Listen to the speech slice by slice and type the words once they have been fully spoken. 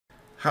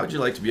How would you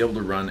like to be able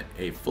to run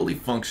a fully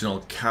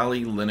functional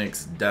Kali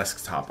Linux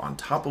desktop on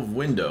top of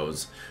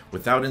Windows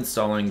without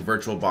installing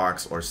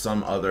VirtualBox or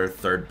some other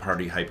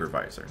third-party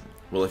hypervisor?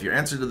 Well, if your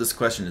answer to this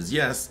question is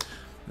yes,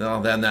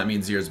 then that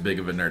means you're as big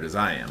of a nerd as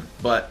I am.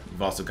 But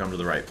you've also come to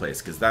the right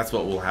place, because that's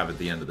what we'll have at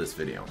the end of this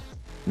video.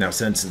 Now,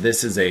 since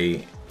this is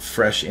a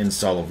fresh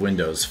install of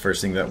Windows,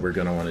 first thing that we're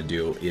going to want to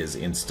do is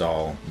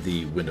install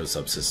the Windows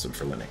Subsystem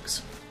for Linux.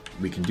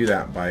 We can do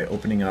that by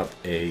opening up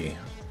a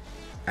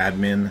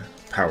admin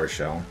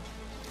PowerShell.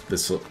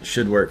 This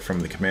should work from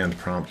the command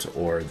prompt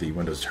or the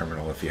Windows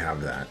terminal if you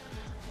have that.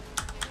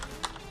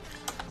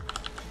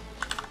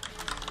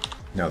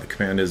 Now the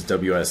command is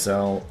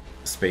WSL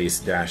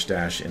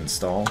 --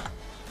 install.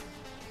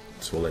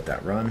 So we'll let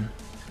that run.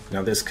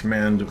 Now this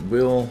command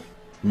will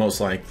most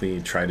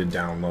likely try to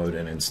download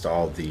and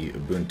install the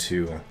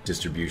Ubuntu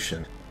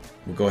distribution.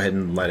 We'll go ahead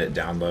and let it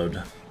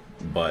download,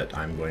 but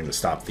I'm going to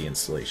stop the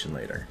installation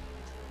later.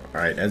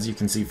 Alright, as you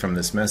can see from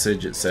this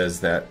message, it says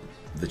that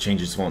the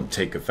changes won't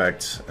take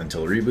effect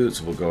until reboot,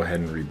 so we'll go ahead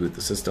and reboot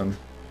the system.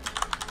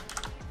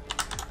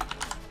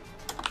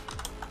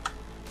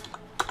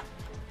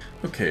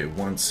 Okay,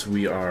 once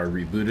we are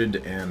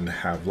rebooted and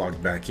have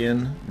logged back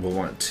in, we'll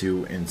want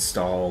to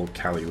install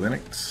Kali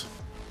Linux.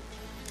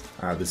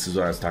 This is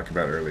what I was talking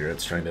about earlier.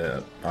 It's trying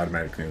to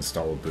automatically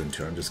install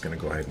Ubuntu. I'm just going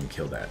to go ahead and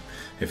kill that.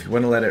 If you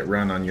want to let it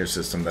run on your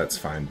system, that's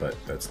fine, but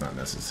that's not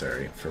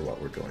necessary for what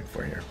we're going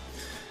for here.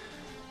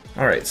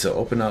 Alright, so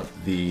open up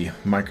the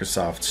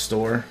Microsoft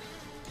Store.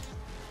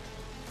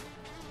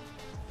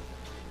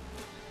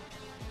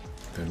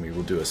 Then we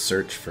will do a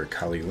search for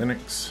Kali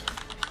Linux.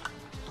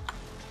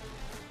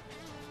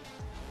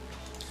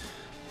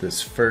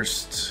 This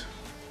first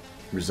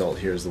result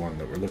here is the one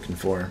that we're looking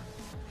for.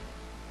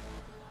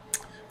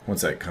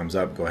 Once that comes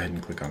up, go ahead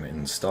and click on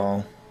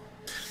install.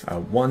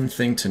 One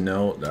thing to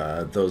note,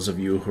 those of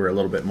you who are a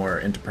little bit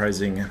more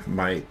enterprising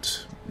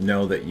might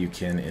know that you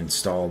can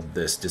install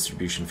this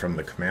distribution from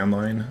the command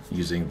line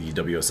using the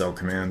WSL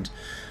command.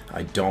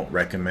 I don't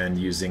recommend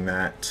using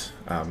that.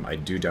 I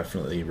do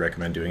definitely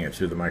recommend doing it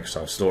through the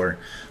Microsoft Store.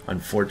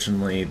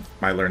 Unfortunately,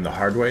 I learned the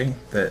hard way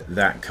that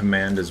that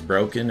command is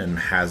broken and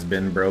has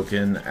been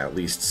broken at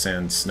least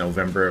since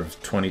November of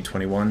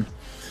 2021.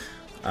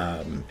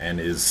 And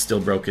is still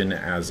broken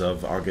as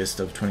of August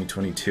of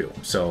 2022.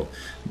 So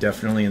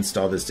definitely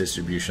install this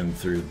distribution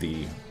through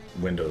the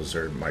Windows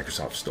or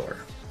Microsoft Store.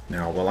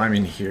 Now, while I'm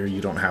in here,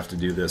 you don't have to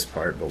do this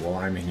part, but while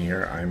I'm in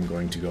here, I'm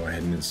going to go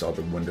ahead and install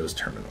the Windows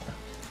terminal.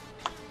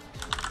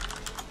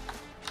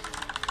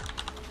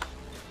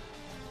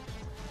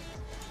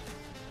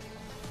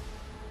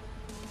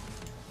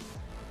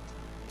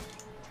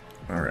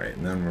 Alright,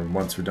 and then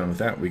once we're done with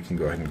that, we can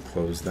go ahead and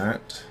close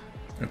that.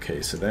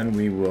 Okay, so then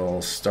we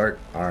will start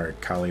our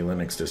Kali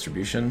Linux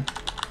distribution,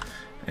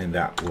 and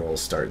that will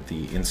start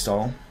the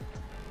install.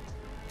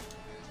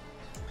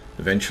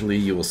 Eventually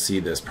you will see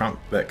this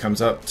prompt that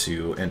comes up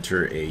to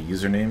enter a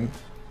username,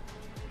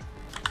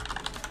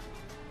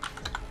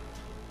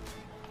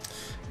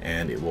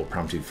 and it will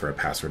prompt you for a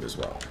password as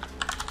well.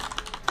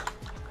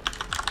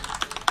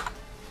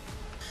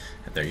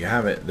 And there you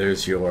have it.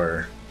 There's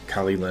your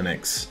Kali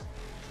Linux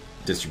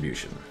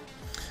distribution.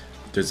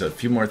 There's a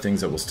few more things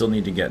that we'll still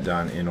need to get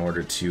done in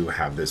order to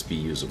have this be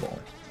usable.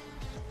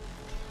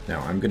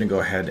 Now I'm going to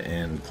go ahead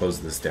and close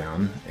this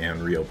down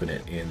and reopen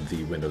it in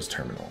the Windows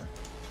terminal.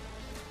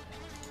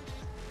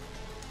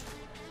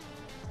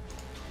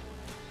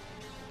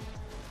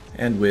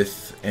 And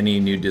with any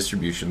new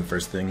distribution, the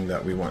first thing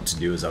that we want to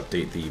do is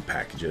update the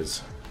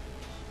packages.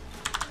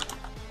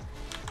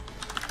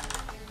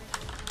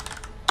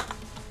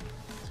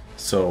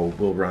 So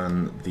we'll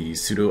run the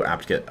sudo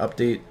apt-get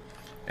update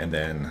and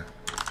then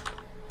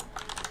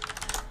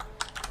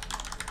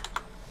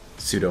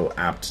sudo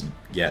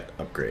apt-get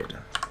upgrade.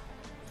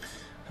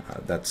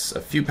 That's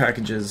a few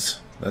packages.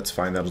 That's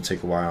fine, that'll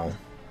take a while.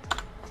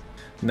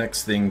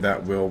 Next thing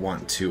that we'll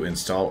want to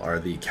install are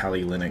the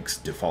Kali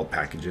Linux default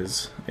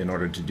packages. In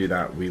order to do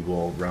that, we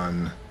will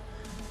run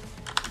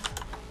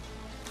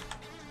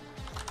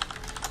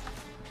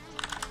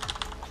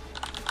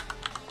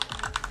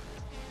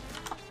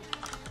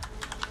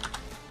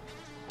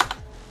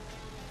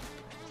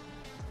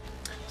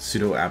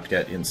sudo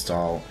apt-get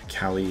install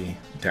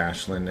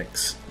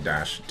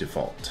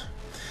kali-linux-default.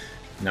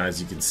 Now,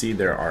 as you can see,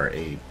 there are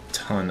a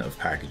ton of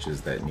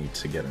packages that need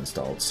to get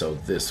installed, so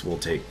this will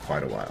take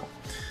quite a while.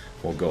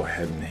 We'll go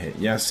ahead and hit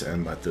yes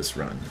and let this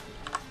run.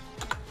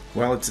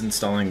 While it's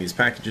installing these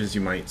packages,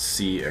 you might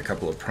see a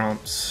couple of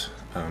prompts.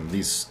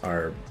 These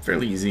are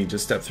fairly easy,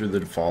 just step through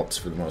the defaults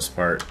for the most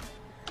part.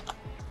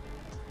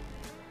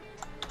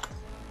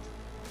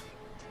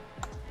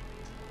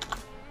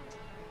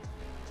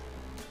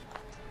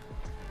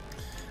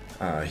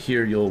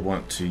 Here you'll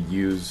want to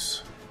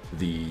use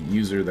the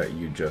user that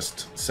you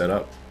just set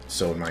up.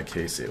 So in my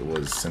case it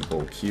was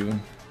simple Q.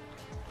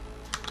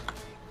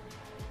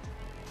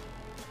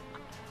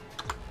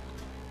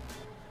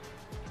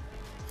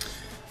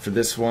 For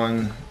this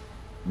one,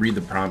 read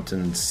the prompt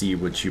and see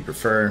which you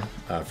prefer.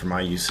 For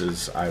my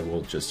uses, I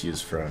will just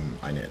use from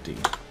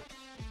inetd.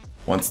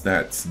 Once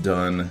that's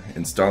done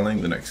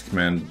installing, the next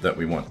command that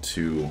we want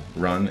to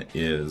run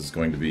is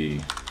going to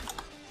be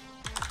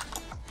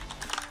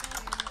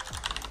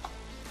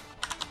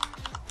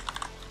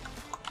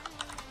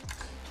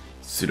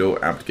sudo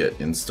apt-get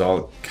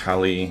install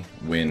kali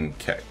win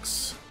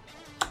kex.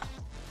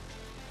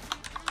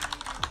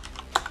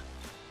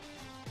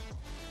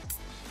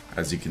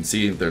 As you can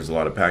see, there's a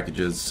lot of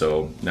packages,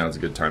 so now is a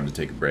good time to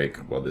take a break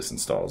while this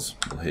installs.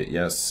 We'll hit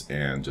yes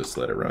and just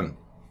let it run.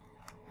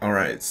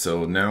 Alright,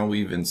 so now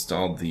we've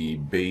installed the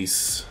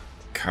base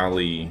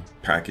Kali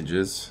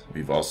packages.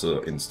 We've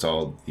also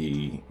installed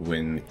the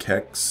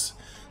WinKex.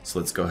 So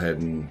let's go ahead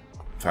and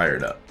fire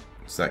it up.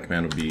 So that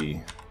command will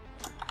be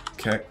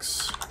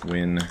kex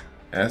win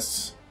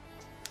s.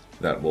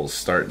 That will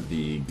start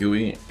the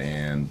GUI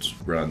and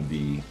run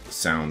the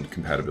sound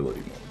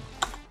compatibility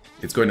mode.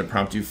 It's going to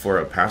prompt you for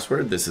a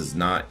password. This is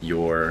not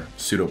your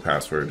sudo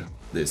password.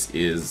 This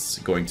is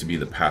going to be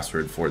the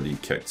password for the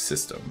kex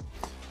system.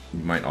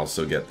 You might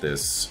also get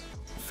this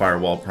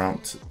firewall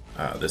prompt.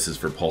 This is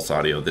for Pulse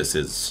Audio. This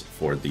is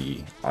for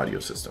the audio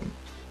system.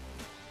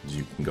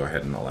 You can go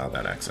ahead and allow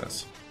that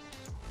access.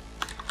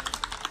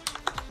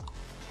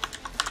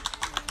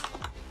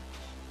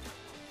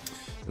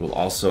 It will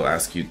also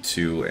ask you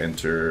to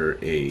enter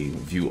a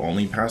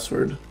view-only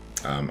password.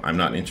 I'm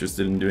not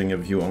interested in doing a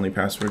view-only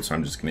password, so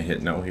I'm just going to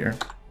hit no here.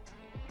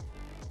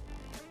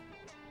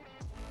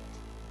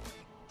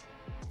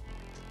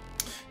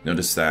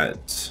 Notice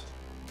that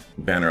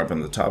banner up on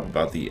the top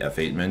about the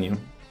F8 menu.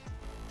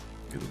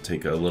 It'll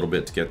take a little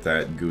bit to get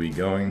that GUI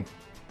going.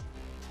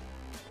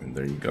 And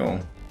there you go.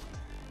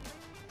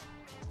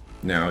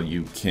 Now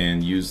you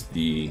can use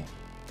the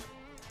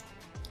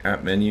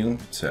app menu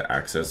to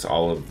access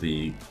all of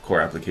the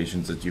core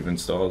applications that you've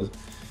installed.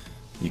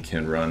 You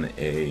can run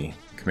a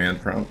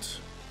command prompt.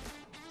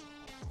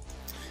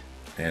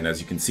 And as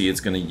you can see,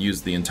 it's going to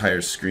use the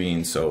entire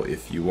screen. So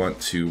if you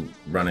want to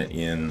run it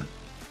in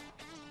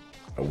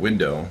a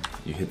window,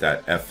 you hit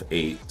that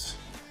F8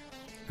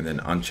 and then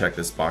uncheck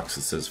this box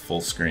that says full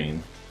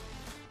screen,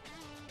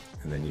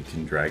 and then you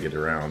can drag it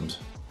around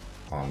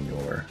on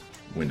your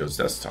Windows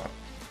desktop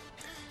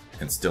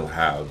and still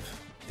have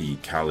the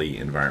Kali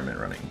environment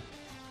running.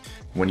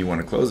 When you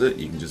want to close it,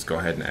 you can just go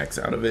ahead and X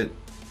out of it,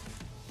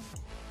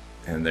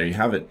 and there you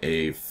have it,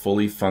 a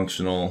fully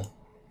functional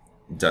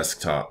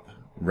desktop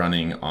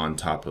running on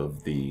top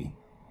of the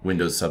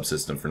Windows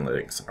subsystem for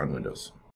Linux on Windows.